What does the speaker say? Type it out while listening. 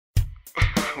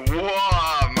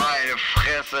Wow, meine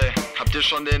Fresse. Habt ihr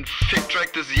schon den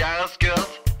Fick-Track des Jahres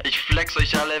gehört? Ich flex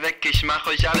euch alle weg, ich mach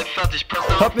euch alle fertig, pass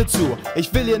auf. Hört mir zu,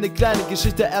 ich will hier eine kleine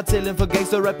Geschichte erzählen von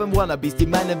Gangster-Rap und Wannabes. Die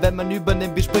meinen, wenn man über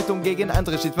den bespricht und gegen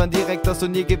andere schießt, man direkt das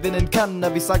Turnier gewinnen kann.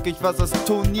 Aber ich sag euch was, das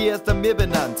Turnier ist an mir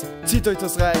benannt. Zieht euch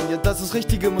das rein, ja das ist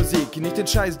richtige Musik. Nicht den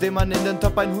Scheiß, den man in den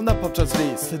Top 100 Popcharts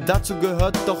liest. Dazu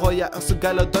gehört doch euer ach so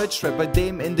geiler Deutschrap, bei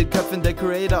dem in den Köpfen der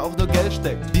Creator auch nur Geld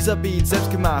steckt. Dieser Beat selbst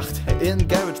gemacht, in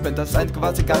GarageBand, das einzige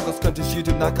was egal was könnt ist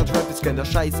YouTube, Nachgrad-Rap ist kein. Der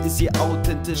Scheiß ist hier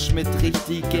authentisch mit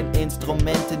richtigen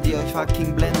Instrumenten, die euch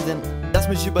fucking blenden. Lass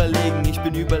mich überlegen, ich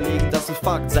bin überlegen, das ist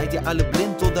Fakt. Seid ihr alle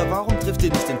blind oder warum trifft ihr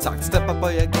nicht den Takt? Step up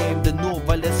euer Game, denn nur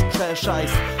weil es Trash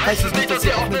heißt, heißt es nicht, dass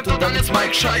ihr aufnimmt und dann ins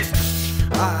Mic scheißt.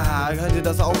 Ah, könnt ihr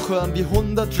das auch hören? Wie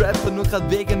 100 Rapper nur grad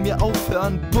wegen mir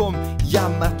aufhören? Bumm, ja,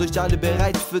 macht euch alle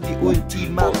bereit für die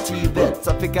ultimative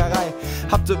Zapfickerei.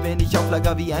 Habt so wenig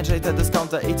Auflager wie ein schlechter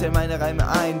Discounter. Ich teil meine Reime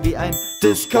ein wie ein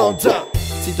Discounter.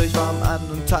 Zieht euch warm an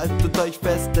und haltet euch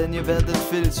fest, denn ihr werdet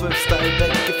Phil Swift-Style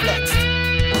weggeflext.